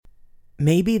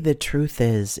Maybe the truth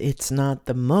is, it's not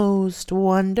the most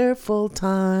wonderful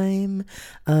time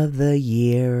of the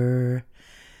year.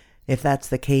 If that's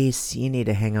the case, you need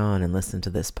to hang on and listen to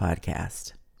this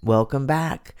podcast. Welcome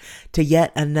back to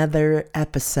yet another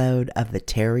episode of the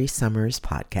Terry Summers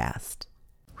Podcast.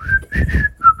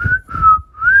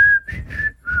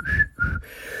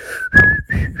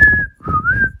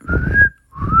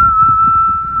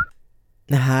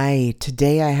 Hi,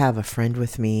 today I have a friend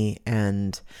with me,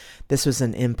 and this was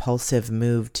an impulsive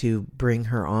move to bring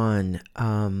her on.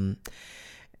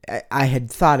 I had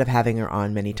thought of having her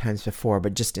on many times before,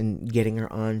 but just in getting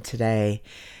her on today,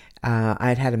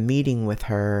 I'd had a meeting with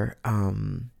her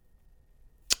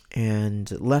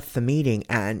and left the meeting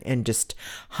and just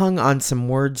hung on some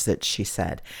words that she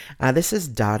said. This is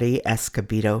Dottie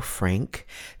Escobedo Frank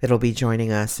that'll be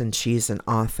joining us, and she's an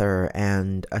author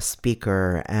and a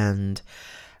speaker and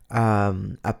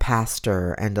a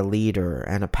pastor and a leader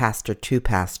and a pastor to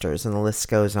pastors, and the list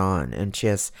goes on. And she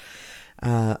has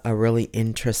a really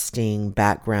interesting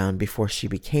background before she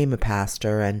became a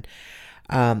pastor, and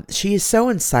she is so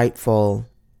insightful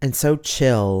and so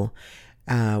chill.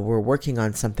 We're working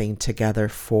on something together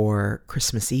for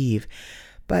Christmas Eve.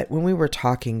 But when we were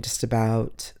talking just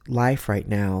about life right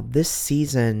now, this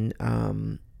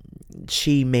season,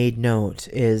 she made note,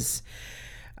 is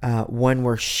one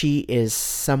where she is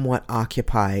somewhat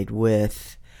occupied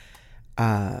with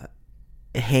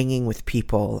hanging with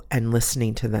people and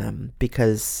listening to them,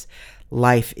 because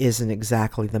life isn't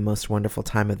exactly the most wonderful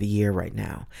time of the year right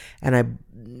now. And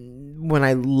when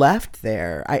I left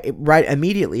there, right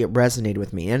immediately it resonated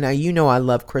with me. And now, I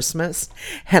love Christmas,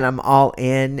 and I'm all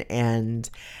in, and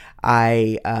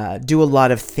I do a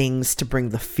lot of things to bring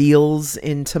the feels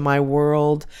into my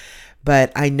world.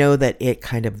 But I know that it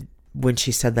kind of, when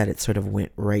she said that, it sort of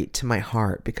went right to my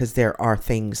heart, because there are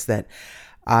things that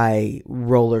I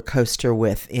roller coaster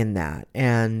with in that.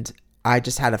 And I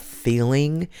just had a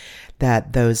feeling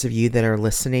that those of you that are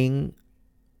listening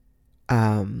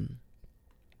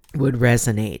would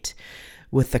resonate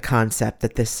with the concept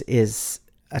that this is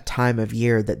a time of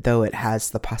year that, though it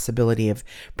has the possibility of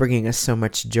bringing us so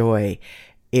much joy,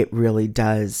 it really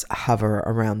does hover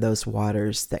around those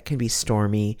waters that can be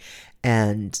stormy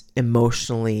and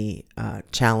emotionally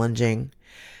challenging,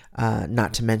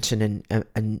 not to mention in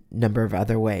a number of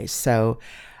other ways. So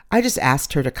I just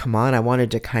asked her to come on. I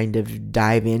wanted to kind of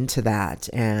dive into that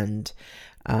and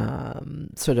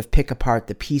sort of pick apart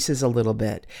the pieces a little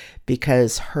bit,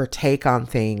 because her take on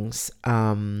things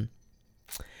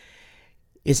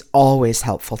is always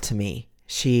helpful to me.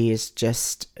 She is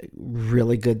just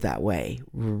really good that way,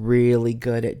 really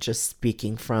good at just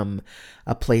speaking from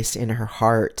a place in her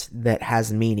heart that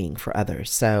has meaning for others.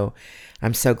 So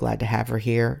I'm so glad to have her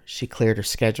here. She cleared her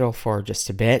schedule for just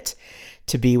a bit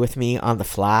to be with me on the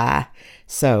fly.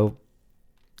 So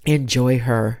enjoy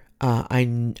her. I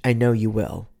know you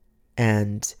will.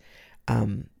 And I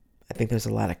think there's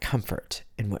a lot of comfort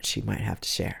in what she might have to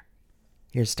share.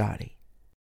 Here's Dottie.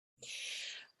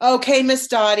 Okay, Miss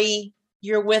Dottie,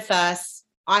 you're with us.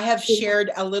 I have shared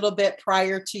a little bit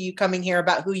prior to you coming here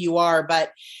about who you are,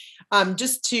 but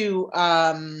just to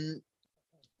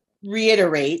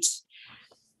reiterate,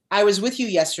 I was with you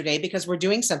yesterday because we're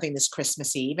doing something this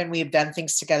Christmas Eve, and we have done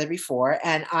things together before.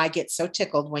 And I get so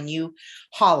tickled when you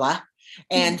holla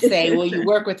and say, will you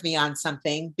work with me on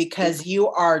something? Because you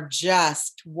are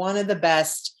just one of the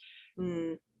best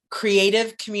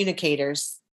creative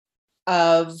communicators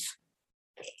of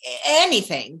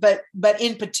anything, but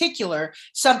in particular,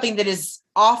 something that is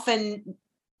often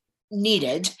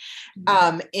needed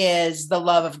is the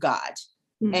love of God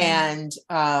and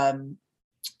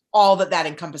all that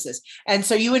encompasses. And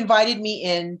so you invited me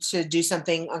in to do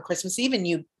something on Christmas Eve,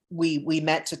 and we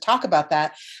met to talk about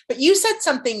that. But you said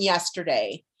something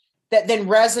yesterday that then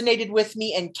resonated with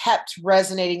me and kept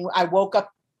resonating. I woke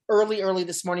up early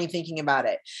this morning thinking about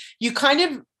it. You kind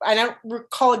of, I don't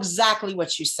recall exactly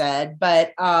what you said,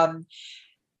 but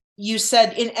you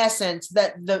said in essence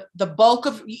that the bulk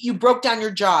of, you broke down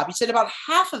your job. You said about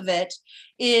half of it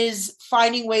is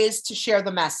finding ways to share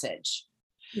the message.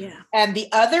 Yeah. And the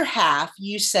other half,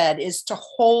 you said, is to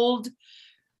hold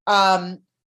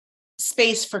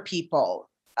space for people,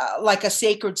 like a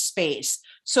sacred space,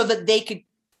 so that they could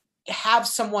have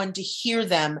someone to hear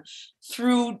them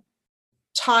through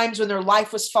times when their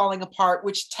life was falling apart,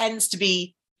 which tends to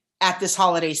be at this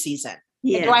holiday season.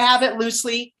 Yes. Do I have it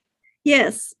loosely?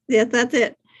 Yes, that's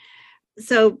it.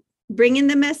 So bringing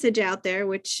the message out there,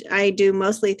 which I do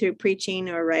mostly through preaching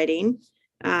or writing.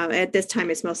 At this time,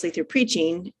 it's mostly through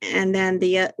preaching. And then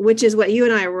which is what you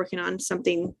and I are working on,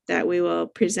 something that we will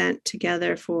present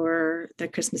together for the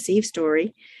Christmas Eve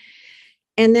story,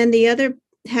 And then the other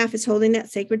half is holding that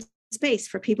sacred space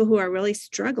for people who are really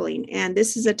struggling. And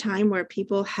this is a time where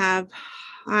people have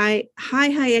high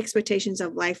expectations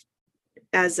of life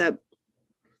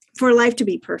for life to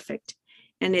be perfect.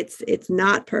 And it's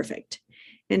not perfect.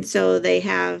 And so they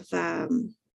have,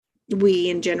 we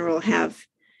in general have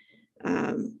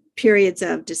periods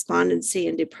of despondency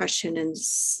and depression and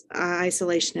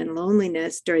isolation and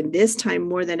loneliness during this time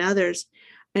more than others.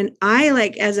 And I,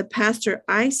 like, as a pastor,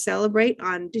 I celebrate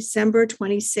on December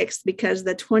 26th because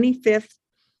the 25th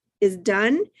is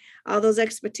done. All those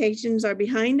expectations are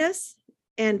behind us,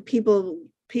 and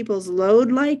people's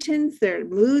load lightens, their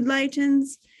mood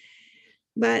lightens.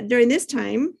 But during this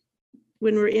time,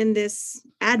 when we're in this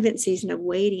Advent season of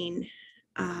waiting,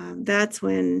 that's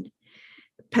when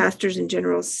pastors in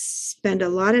general spend a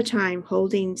lot of time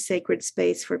holding sacred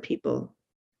space for people.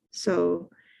 So,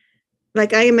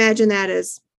 like, I imagine that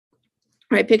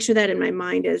I picture that in my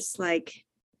mind as like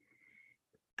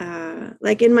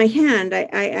in my hand,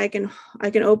 I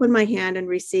can open my hand and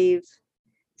receive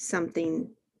something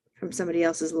from somebody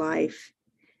else's life.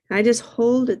 And I just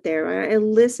hold it there. I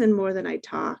listen more than I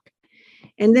talk.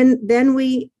 And then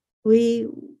we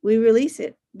release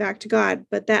it back to God.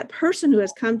 But that person who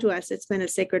has come to us, it's been a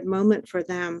sacred moment for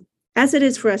them, as it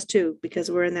is for us too, because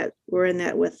we're in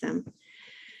that with them.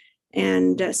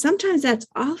 And sometimes that's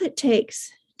all it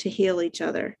takes to heal each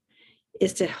other,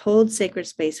 is to hold sacred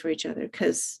space for each other,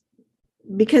 because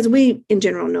we in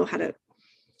general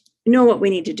know what we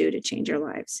need to do to change our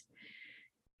lives.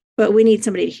 But we need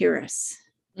somebody to hear us.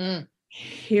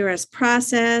 Hear us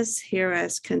process, hear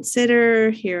us consider,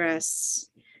 hear us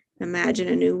imagine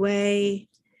a new way.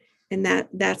 And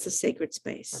that's a sacred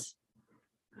space.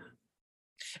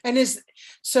 And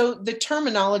so the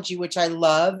terminology, which I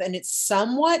love, and it's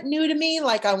somewhat new to me,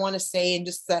 like I want to say in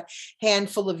just a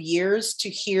handful of years, to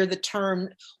hear the term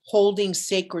holding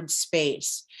sacred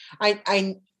space. I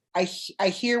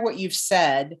hear what you've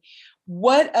said.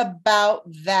 What about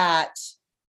that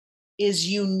is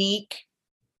unique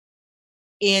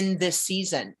in this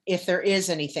season, if there is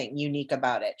anything unique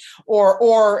about it,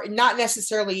 or not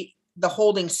necessarily the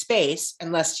holding space,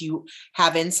 unless you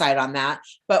have insight on that,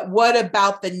 but what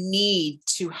about the need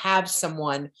to have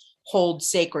someone hold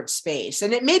sacred space?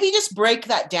 And it maybe just break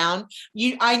that down.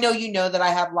 I know that I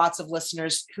have lots of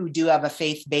listeners who do have a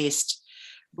faith-based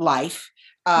life,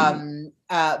 but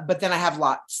then I have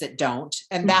lots that don't,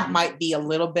 and that might be a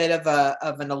little bit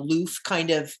of an aloof kind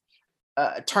of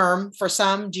term for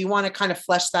some. Do you want to kind of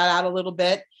flesh that out a little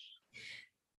bit?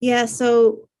 Yeah.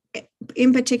 So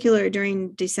in particular,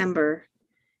 during December,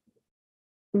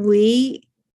 we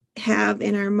have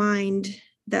in our mind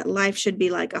that life should be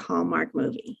like a Hallmark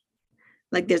movie.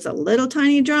 Like, there's a little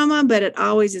tiny drama, but it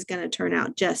always is going to turn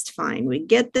out just fine. We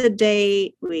get the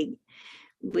date, we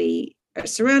are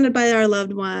surrounded by our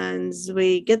loved ones,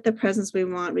 we get the presents we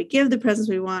want, we give the presents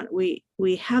we want, we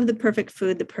have the perfect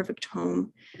food, the perfect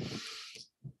home.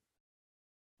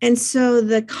 And so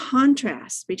the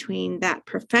contrast between that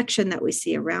perfection that we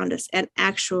see around us and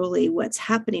actually what's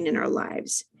happening in our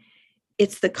lives,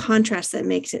 it's the contrast that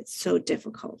makes it so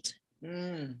difficult.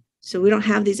 So we don't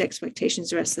have these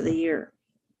expectations the rest of the year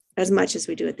as much as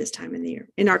we do at this time in the year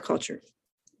in our culture.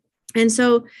 And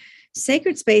so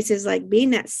sacred space is like being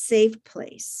that safe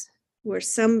place where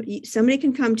somebody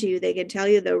can come to you, they can tell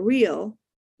you the real,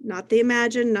 not the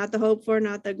imagined, not the hoped for,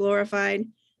 not the glorified,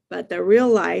 but the real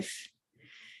life.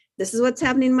 This is what's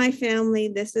happening in my family.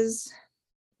 This is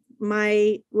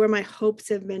where my hopes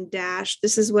have been dashed.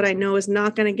 This is what I know is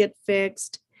not going to get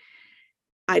fixed.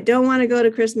 I don't want to go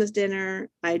to Christmas dinner.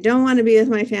 I don't want to be with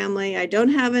my family. I don't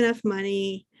have enough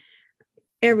money.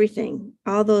 Everything,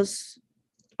 all those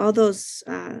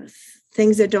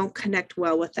things that don't connect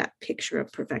well with that picture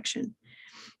of perfection.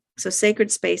 So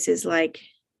sacred space is like,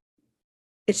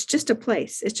 it's just a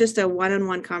place. It's just a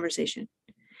one-on-one conversation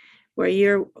where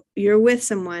you're with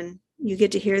someone, you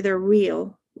get to hear their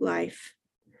real life,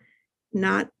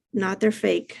 not their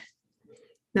fake,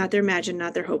 not their imagined,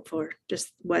 not their hope for,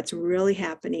 just what's really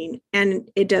happening. And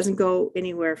it doesn't go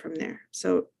anywhere from there.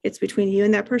 So it's between you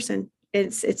and that person.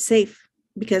 It's safe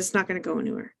because it's not going to go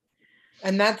anywhere.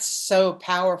 And that's so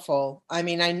powerful. I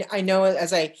mean, I know,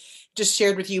 as I just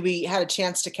shared with you, we had a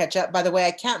chance to catch up. By the way,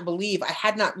 I can't believe I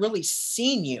had not really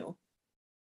seen you,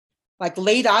 like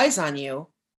laid eyes on you,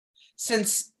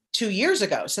 since 2 years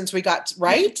ago, since we got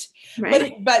right.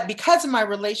 But because of my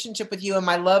relationship with you and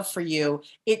my love for you,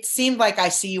 it seemed like I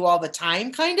see you all the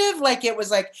time, kind of like it was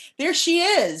like, there she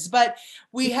is. But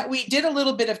we did a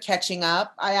little bit of catching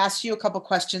up. I asked you a couple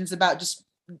questions about just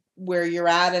where you're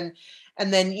at, and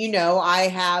then I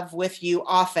have with you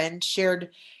often shared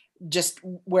just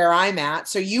where I'm at.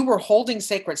 So you were holding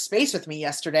sacred space with me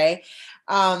yesterday.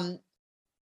 And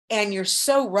you're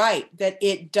so right that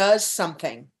it does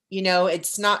something.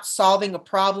 It's not solving a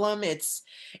problem. It's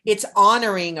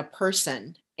honoring a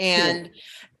person. And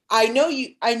I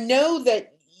know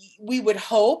that we would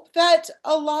hope that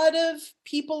a lot of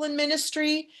people in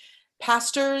ministry,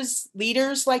 pastors,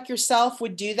 leaders like yourself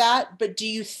would do that. But do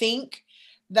you think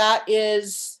that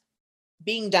is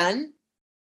being done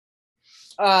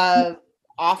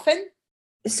often?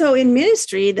 So in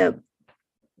ministry,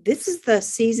 this is the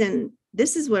season.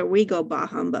 This is where we go bah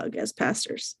humbug as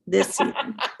pastors this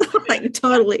season. Like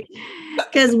totally.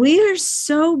 Because we are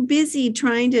so busy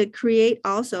trying to create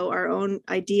also our own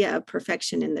idea of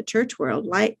perfection in the church world.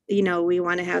 Like, we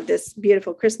want to have this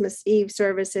beautiful Christmas Eve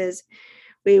services.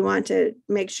 We want to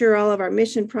make sure all of our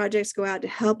mission projects go out to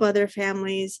help other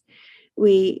families.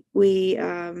 We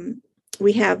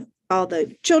have all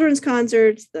the children's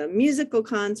concerts, the musical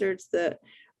concerts,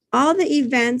 all the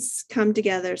events come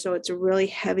together. So it's a really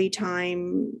heavy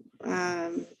time,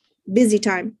 busy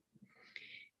time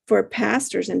for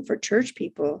pastors and for church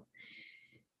people.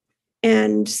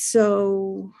 And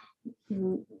so,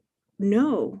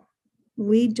 no,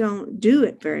 we don't do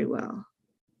it very well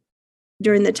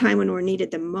during the time when we're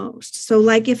needed the most. So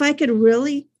like, if I could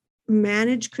really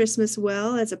manage Christmas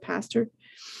well as a pastor,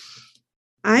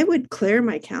 I would clear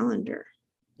my calendar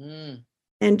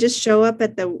and just show up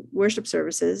at the worship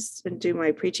services and do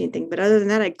my preaching thing. But other than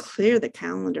that, I'd clear the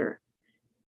calendar.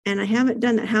 And I haven't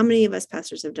done that. How many of us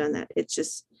pastors have done that? It's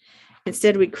just,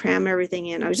 instead we cram everything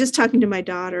in. I was just talking to my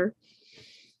daughter,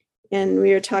 and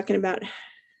we were talking about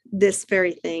this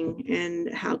very thing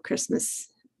and how Christmas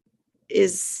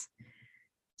is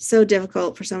so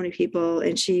difficult for so many people.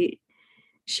 And she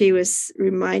was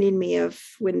reminding me of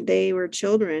when they were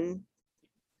children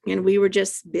and we were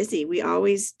just busy. We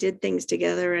always did things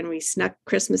together, and we snuck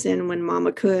Christmas in when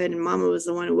Mama could, and Mama was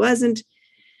the one who wasn't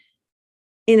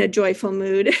in a joyful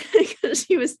mood because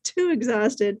she was too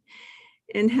exhausted.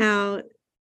 And how,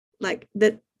 like,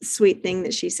 the sweet thing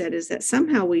that she said is that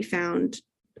somehow we found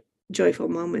joyful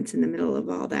moments in the middle of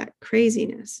all that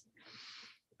craziness.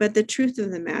 But the truth of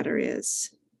the matter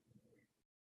is,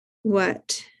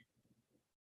 what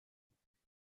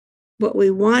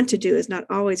we want to do is not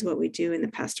always what we do in the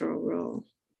pastoral role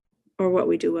or what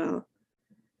we do well.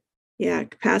 Yeah,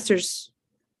 pastors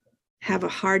have a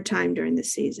hard time during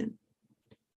this season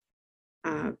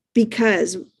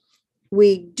because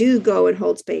we do go and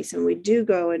hold space, and we do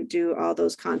go and do all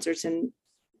those concerts and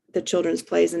the children's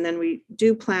plays, and then we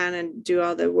do plan and do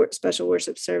all the special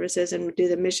worship services and do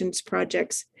the missions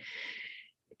projects.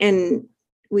 And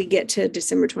we get to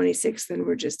December 26th and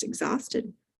we're just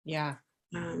exhausted. Yeah.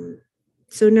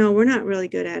 So no, we're not really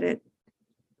good at it.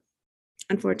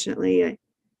 Unfortunately,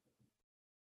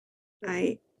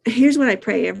 here's what I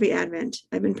pray every Advent.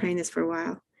 I've been praying this for a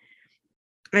while.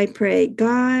 I pray,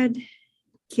 God,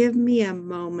 give me a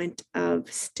moment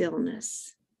of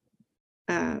stillness,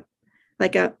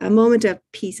 like a moment of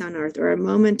peace on earth, or a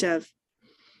moment of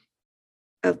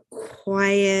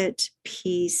quiet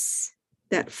peace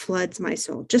that floods my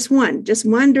soul. Just one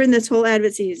during this whole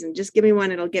Advent season. Just give me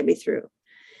one, it'll get me through.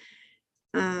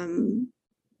 And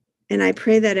I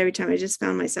pray that every time. I just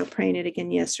found myself praying it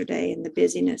again yesterday in the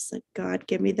busyness, like, God,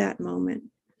 give me that moment.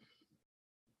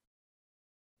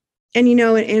 And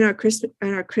in our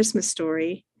Christmas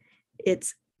story,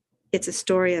 it's a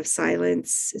story of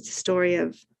silence. It's a story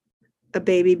of a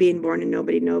baby being born and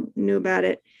nobody knew about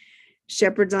it.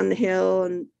 Shepherds on the hill,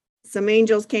 and some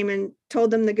angels came and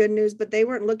told them the good news, but they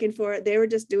weren't looking for it. They were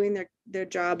just doing their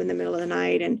job in the middle of the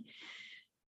night. And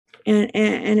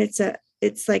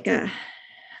it's like a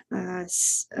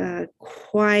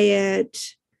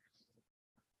quiet,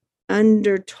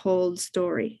 undertold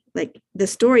story. Like, the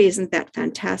story isn't that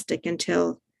fantastic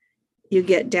until you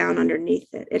get down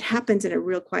underneath it. It happens in a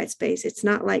real quiet space. It's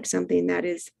not like something that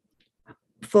is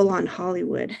full on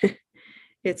Hollywood.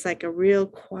 It's like a real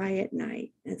quiet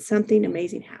night and something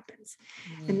amazing happens.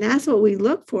 And that's what we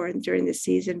look for during this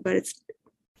season,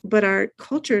 but our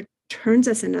culture turns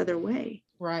us another way.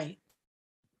 Right.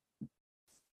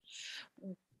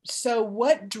 So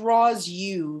what draws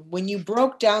you when you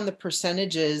broke down the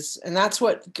percentages? And that's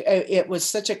what it was,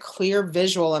 such a clear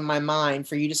visual in my mind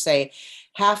for you to say,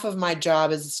 half of my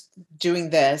job is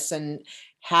doing this and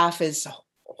half is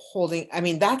holding. I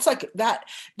mean, that's like that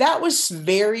was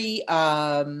very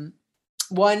one,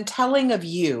 telling of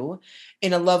you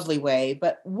in a lovely way.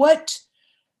 But what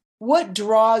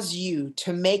draws you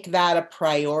to make that a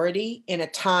priority in a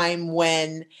time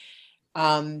when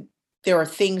there are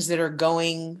things that are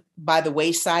going by the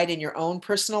wayside in your own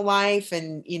personal life,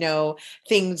 and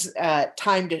things,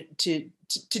 time to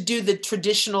do the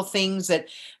traditional things that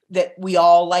we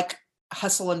all like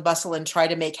hustle and bustle and try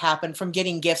to make happen, from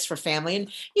getting gifts for family and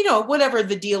whatever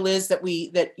the deal is that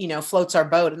floats our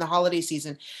boat in the holiday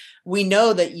season. We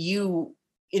know that you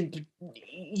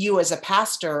as a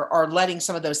pastor are letting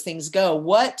some of those things go.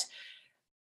 What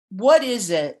is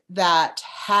it that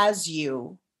has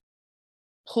you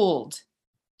pulled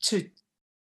to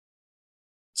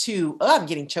I'm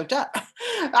getting choked up.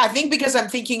 I think because I'm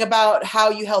thinking about how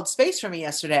you held space for me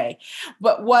yesterday.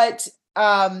 But what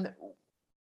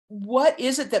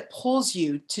is it that pulls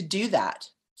you to do that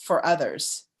for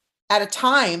others at a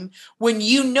time when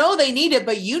they need it,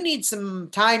 but you need some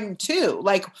time too?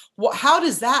 Like, how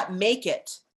does that make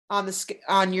it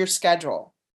on your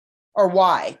schedule, or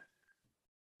why?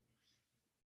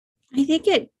 I think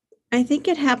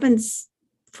it happens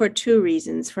for two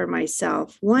reasons for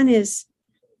myself. One is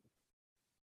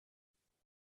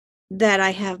that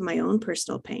I have my own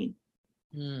personal pain.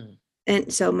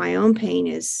 And so my own pain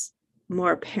is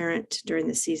more apparent during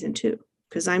the season too,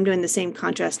 because I'm doing the same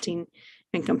contrasting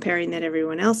and comparing that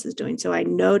everyone else is doing. So I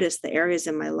notice the areas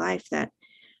in my life that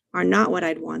are not what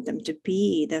I'd want them to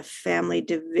be, the family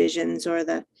divisions or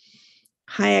the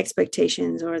high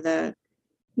expectations or the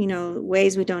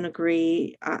ways we don't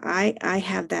agree. I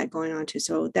have that going on too.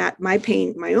 So that my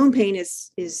own pain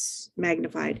is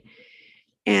magnified.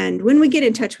 And when we get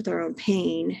in touch with our own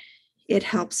pain, it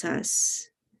helps us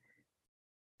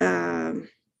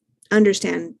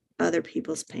understand other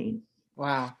people's pain.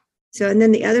 Wow. So, and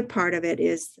then the other part of it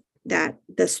is that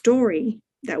the story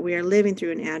that we are living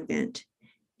through in Advent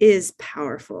is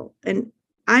powerful. And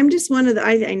I'm just one of the,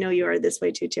 I know you are this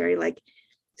way too, Terry, like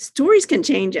stories can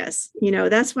change us.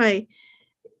 That's why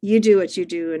you do what you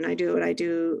do and I do what I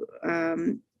do.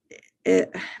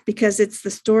 Because it's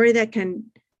the story that can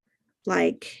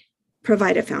like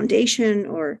provide a foundation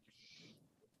or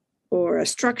a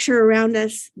structure around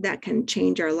us that can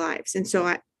change our lives. And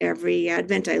so every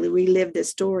Advent, I relive this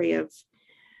story of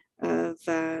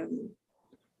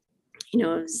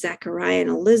Zechariah and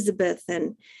Elizabeth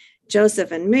and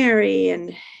Joseph and Mary,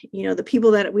 and the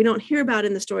people that we don't hear about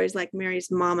in the stories, like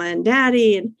Mary's mama and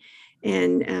daddy,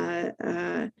 and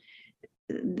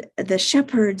the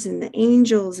shepherds and the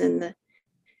angels and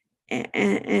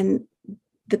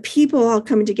the people all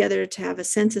coming together to have a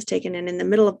census taken. And in the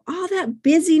middle of all that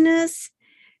busyness,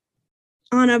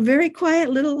 on a very quiet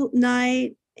little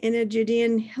night in a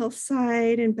Judean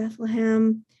hillside in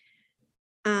Bethlehem,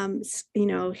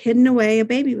 hidden away, a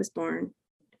baby was born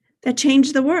that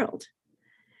changed the world.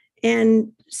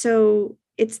 And so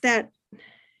it's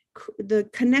the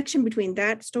connection between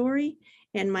that story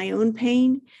and my own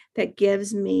pain that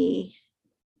gives me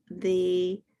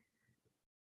the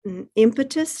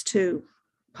impetus to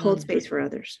hold space for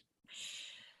others.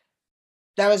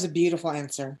 That was a beautiful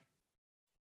answer.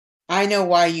 I know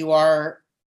why you are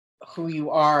who you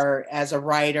are as a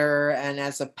writer and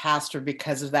as a pastor,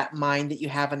 because of that mind that you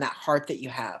have and that heart that you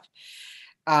have.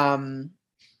 And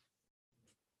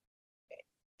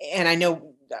I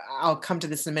know I'll come to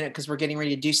this in a minute because we're getting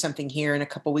ready to do something here in a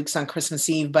couple of weeks on Christmas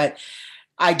Eve, but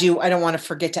I don't want to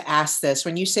forget to ask this.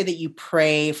 When you say that you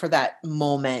pray for that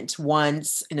moment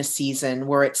once in a season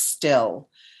where it's still,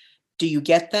 do you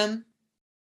get them?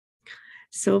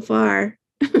 So far.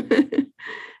 I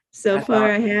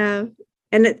have.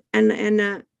 And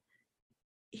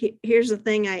here's the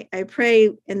thing, I pray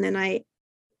and then I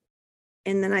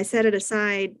set it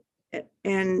aside,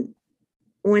 and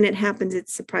when it happens, it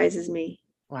surprises me.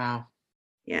 Wow.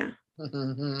 Yeah.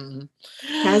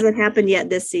 Hasn't happened yet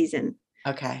this season.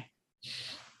 Okay.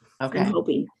 I'm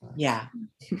hoping. Yeah.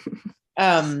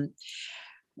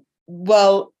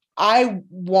 Well, I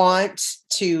want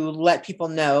to let people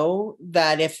know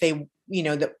that if they,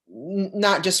 that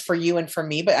not just for you and for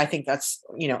me, but I think that's,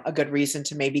 a good reason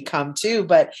to maybe come too,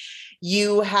 but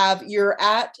you're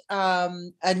at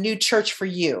a new church for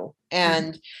you,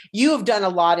 and you have done a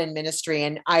lot in ministry,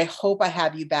 and I hope I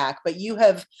have you back, but you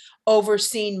have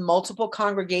overseen multiple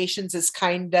congregations as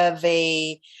kind of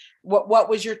what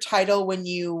was your title when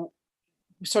you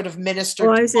sort of ministered?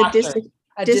 Well, I was a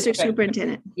district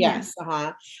superintendent. Yes.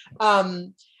 Yeah.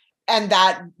 And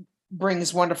that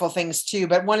brings wonderful things too.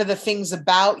 But one of the things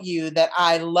about you that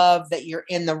I love that you're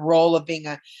in the role of being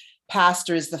a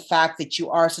pastor is the fact that you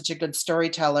are such a good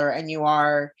storyteller and you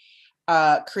are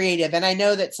creative. And I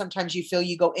know that sometimes you feel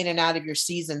you go in and out of your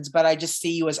seasons, but I just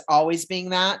see you as always being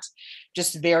that,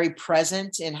 just very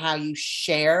present in how you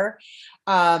share.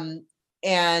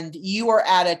 And you are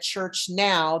at a church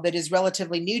now that is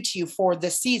relatively new to you for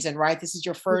this season, right? This is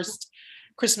your first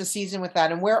Christmas season with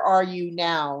that. And where are you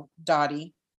now,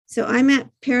 Dottie? So I'm at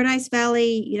Paradise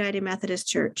Valley United Methodist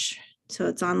Church. So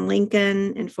it's on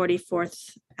Lincoln and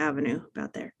 44th Avenue,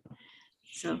 about there.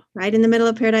 So right in the middle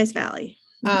of Paradise Valley.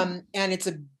 And it's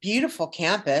a beautiful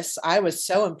campus. I was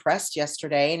so impressed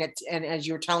yesterday, and as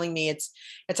you were telling me, it's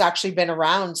actually been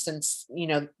around since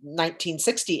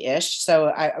 1960-ish. So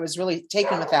I was really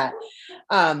taken with that.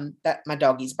 That my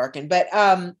doggy's barking, but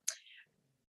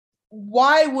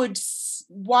why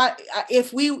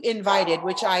if we invited,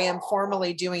 which I am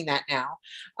formally doing that now,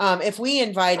 if we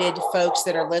invited folks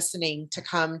that are listening to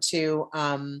come to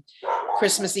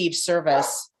Christmas Eve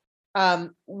service,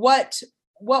 what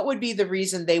would be the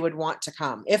reason they would want to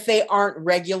come if they aren't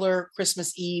regular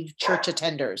Christmas Eve church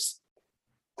attenders?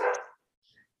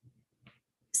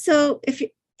 So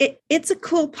it's a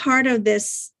cool part of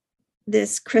this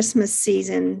Christmas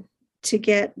season to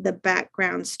get the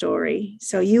background story.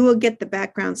 So you will get the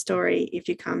background story if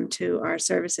you come to our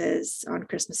services on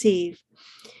Christmas Eve.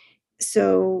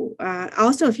 So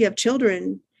also, if you have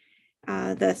children,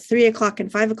 the 3 o'clock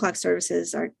and 5 o'clock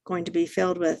services are going to be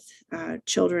filled with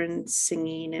children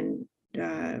singing, and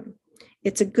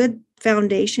it's a good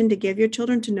foundation to give your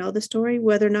children to know the story,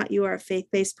 whether or not you are a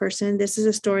faith-based person. This is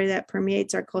a story that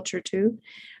permeates our culture too,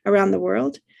 around the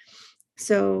world.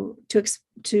 So to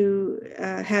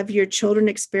have your children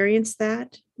experience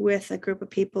that with a group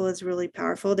of people is really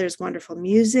powerful. There's wonderful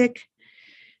music,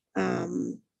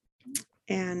 and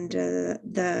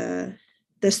the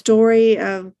story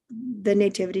of the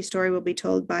nativity story will be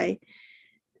told by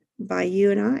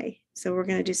you and I. So we're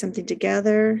going to do something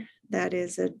together that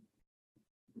is a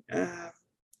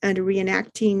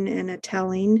reenacting and a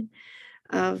telling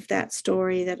of that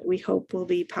story that we hope will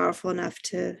be powerful enough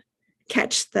to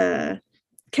catch the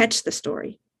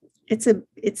story. It's a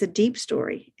deep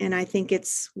story, and I think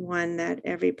it's one that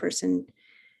every person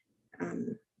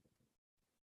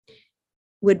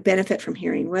would benefit from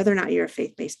hearing, whether or not you're a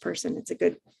faith-based person. It's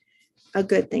a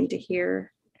good thing to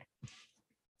hear.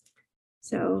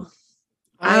 So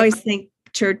I always think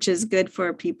church is good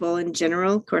for people in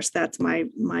general. Of course, that's my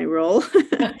role.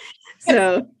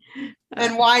 So,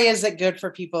 and why is it good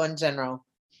for people in general?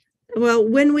 Well,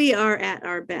 when we are at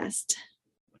our best,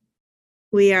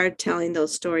 we are telling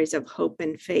those stories of hope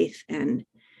and faith and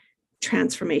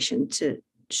transformation, to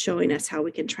showing us how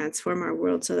we can transform our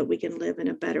world so that we can live in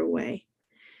a better way.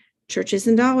 Church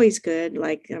isn't always good.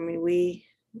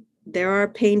 There are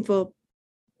painful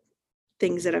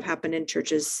things that have happened in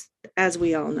churches, as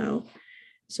we all know.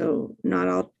 So not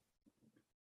all,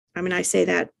 I say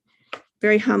that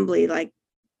very humbly, like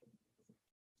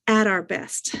at our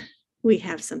best, we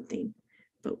have something,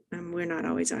 but we're not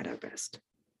always at our best.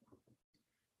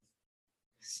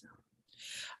 So.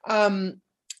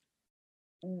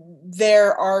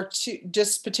 There are two,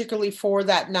 just particularly for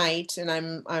that night, and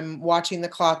I'm watching the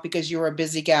clock because you're a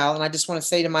busy gal, and I just want to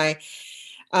say to my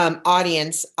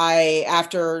audience,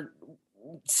 after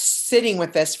sitting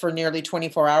with this for nearly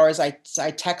 24 hours, I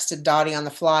texted Dottie on the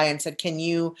fly and said, can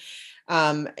you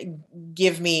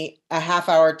give me a half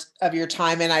hour of your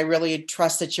time? And I really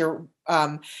trust that you're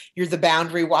the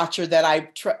boundary watcher that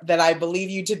I believe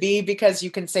you to be, because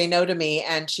you can say no to me.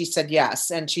 And she said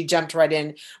yes, and she jumped right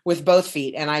in with both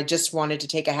feet. And I just wanted to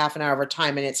take a half an hour of her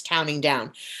time, and it's counting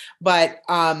down. But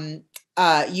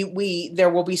there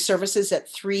will be services at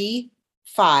 3,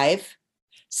 5,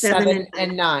 7,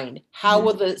 and 9. How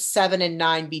will the 7 and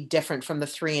 9 be different from the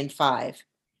 3 and 5?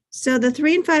 So the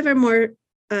 3 and 5 are more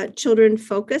children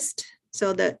focused,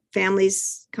 so that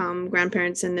families come,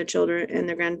 grandparents and their children and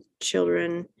their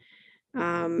grandchildren,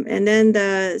 and then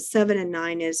the 7 and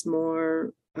 9 is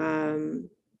more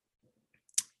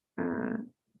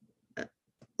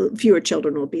fewer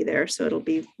children will be there, so it'll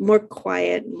be more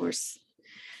quiet, more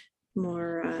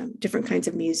different kinds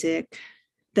of music.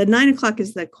 The 9 o'clock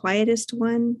is the quietest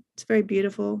one. It's very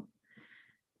beautiful,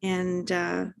 and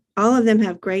all of them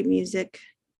have great music,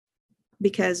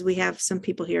 because we have some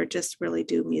people here just really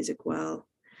do music well.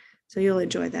 So you'll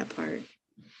enjoy that part.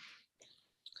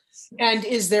 And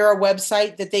is there a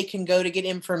website that they can go to get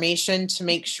information to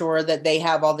make sure that they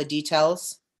have all the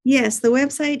details? Yes, the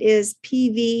website is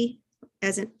PV,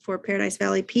 as in for Paradise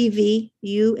Valley,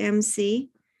 PVUMC,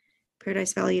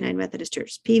 Paradise Valley United Methodist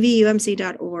Church,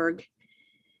 pvumc.org.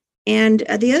 And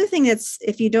the other thing that's,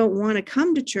 if you don't want to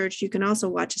come to church, you can also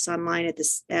watch us online at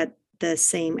the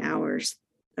same hours.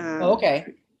 Okay.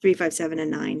 3, 5, 7, and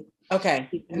 9. Okay.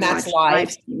 You can And that's watch live.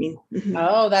 live streaming. Mhm.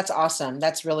 Oh, that's awesome.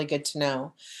 That's really good to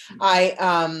know.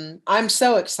 I'm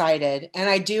so excited, and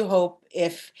I do hope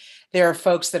if there are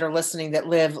folks that are listening that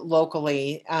live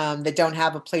locally, that don't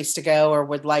have a place to go or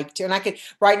would like to, and I could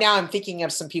right now I'm thinking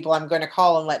of some people I'm going to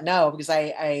call and let know because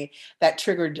I that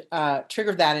triggered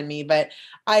that in me. But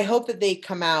I hope that they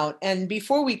come out. And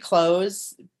before we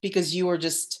close, because you were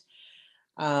just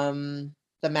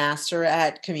the master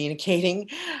at communicating,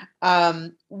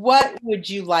 what would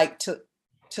you like to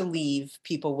leave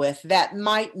people with that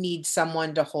might need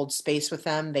someone to hold space with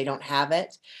them? They don't have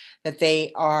it, that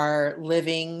they are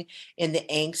living in the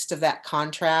angst of that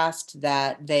contrast,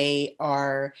 that they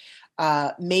are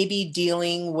maybe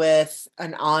dealing with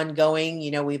an ongoing,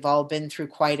 we've all been through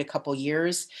quite a couple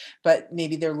years, but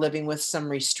maybe they're living with some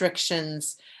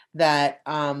restrictions that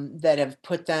have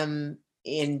put them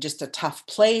in just a tough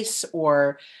place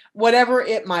or whatever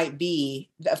it might be.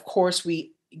 Of course,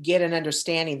 we get an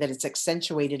understanding that it's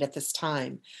accentuated at this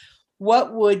time.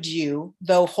 What would you,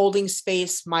 though holding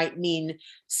space might mean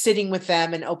sitting with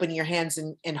them and opening your hands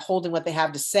and holding what they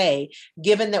have to say,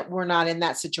 given that we're not in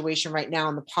that situation right now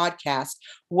on the podcast,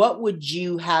 what would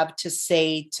you have to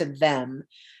say to them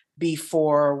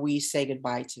before we say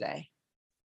goodbye today?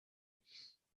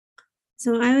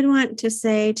 So I would want to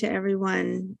say to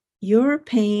everyone, your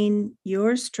pain,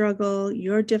 your struggle,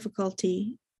 your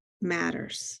difficulty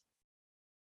matters.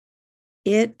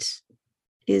 It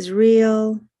is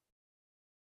real,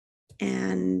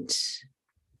 and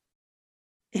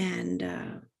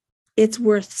it's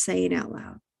worth saying out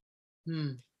loud.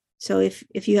 So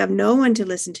if you have no one to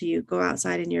listen to you, go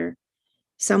outside and you're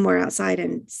somewhere outside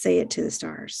and say it to the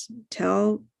stars.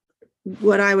 Tell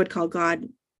what I would call God,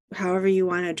 however you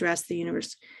want to address the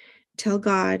universe. Tell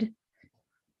God,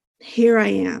 here I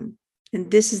am,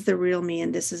 and this is the real me,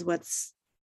 and this is what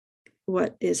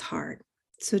is hard.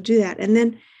 So do that. And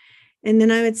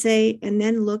then I would say, and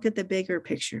then look at the bigger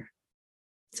picture.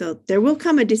 So there will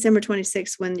come a December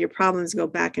 26th when your problems go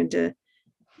back into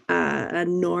a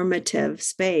normative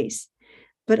space.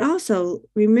 But also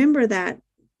remember that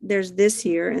there's this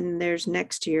year and there's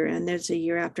next year and there's a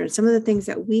year after. And some of the things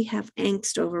that we have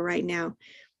angst over right now,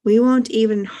 we won't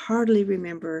even hardly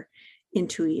remember in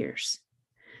 2 years.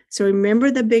 So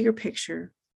remember the bigger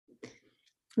picture.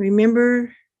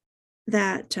 Remember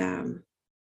that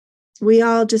we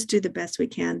all just do the best we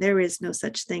can. There is no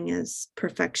such thing as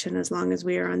perfection as long as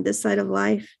we are on this side of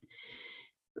life,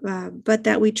 but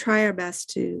that we try our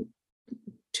best to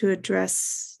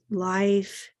address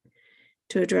life,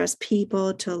 to address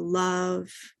people, to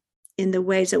love in the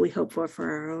ways that we hope for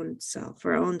our own self,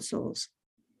 for our own souls.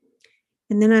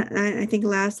 And then I think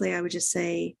lastly, I would just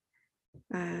say,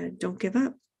 don't give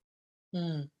up.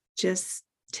 Just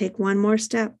take one more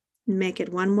step, make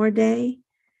it one more day.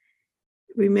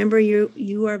 Remember,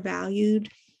 you are valued.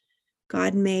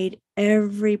 God made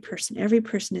every person. Every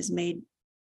person is made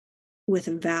with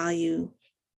value.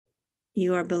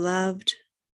 You are beloved.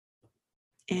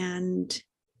 And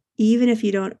even if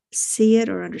you don't see it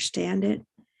or understand it,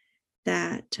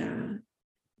 that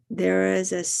there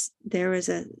is a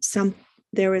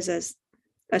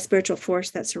spiritual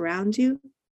force that surrounds you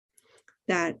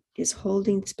that is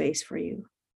holding space for you.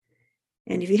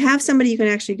 And if you have somebody you can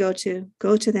actually go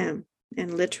to them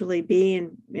and literally be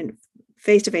in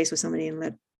face to face with somebody and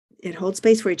let it hold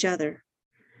space for each other.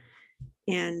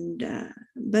 And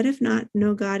but if not,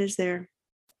 know God is there,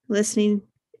 listening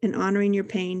and honoring your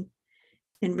pain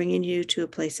and bringing you to a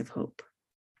place of hope.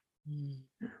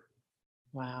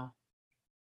 Wow.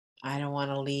 I don't want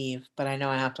to leave, but I know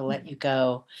I have to let you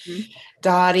go. Mm-hmm.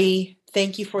 Dottie,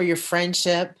 thank you for your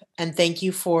friendship, and thank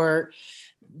you for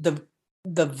the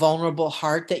vulnerable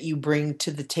heart that you bring to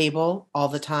the table all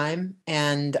the time.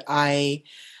 And I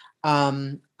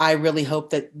really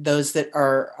hope that those that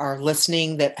are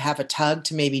listening that have a tug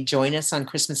to maybe join us on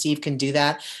Christmas Eve can do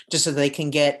that, just so they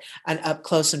can get an up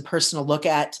close and personal look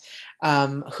at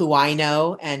who I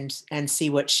know and see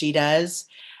what she does.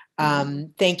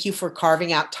 Thank you for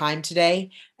carving out time today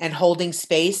and holding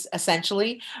space,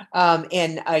 essentially,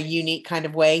 in a unique kind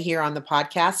of way here on the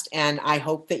podcast. And I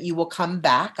hope that you will come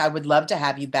back. I would love to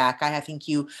have you back. I think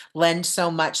you lend so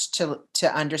much to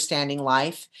understanding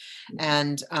life.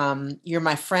 And you're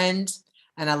my friend,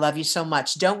 and I love you so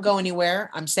much. Don't go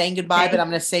anywhere. I'm saying goodbye, but I'm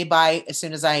going to say bye as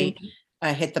soon as I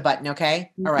hit the button,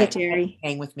 okay? All right. Terry.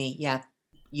 Hang with me. Yeah,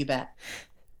 you bet.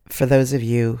 For those of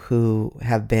you who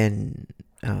have been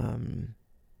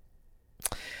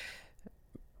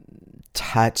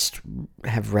touched,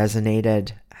 have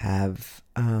resonated, have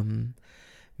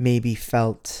maybe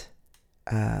felt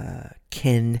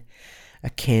kin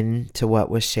akin to what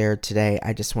was shared today,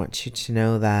 I just want you to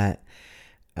know that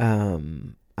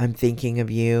I'm thinking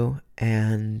of you,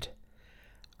 and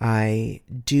I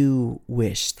do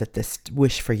wish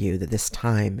for you that this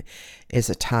time is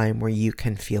a time where you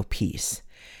can feel peace,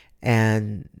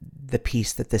 and the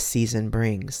peace that this season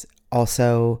brings.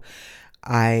 Also,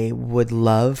 I would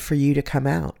love for you to come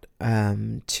out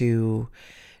to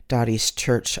Dottie's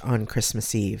church on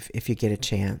Christmas Eve if you get a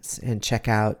chance, and check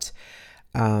out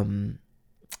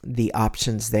the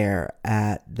options there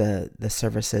at the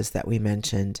services that we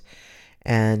mentioned.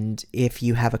 And if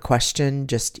you have a question,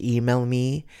 just email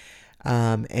me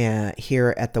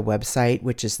here at the website,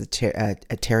 which is at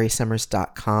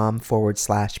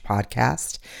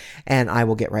terrysummers.com/podcast. And I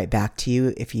will get right back to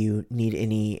you if you need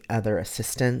any other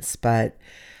assistance. But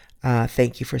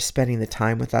thank you for spending the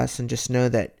time with us, and just know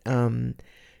that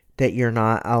that you're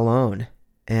not alone.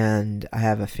 And I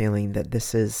have a feeling that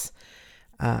this is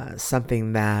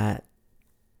something that,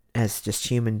 as just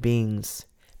human beings,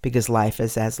 because life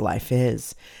is as life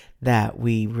is, that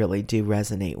we really do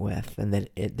resonate with, and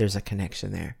that there's a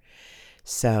connection there.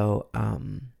 So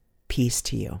peace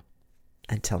to you.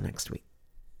 Until next week.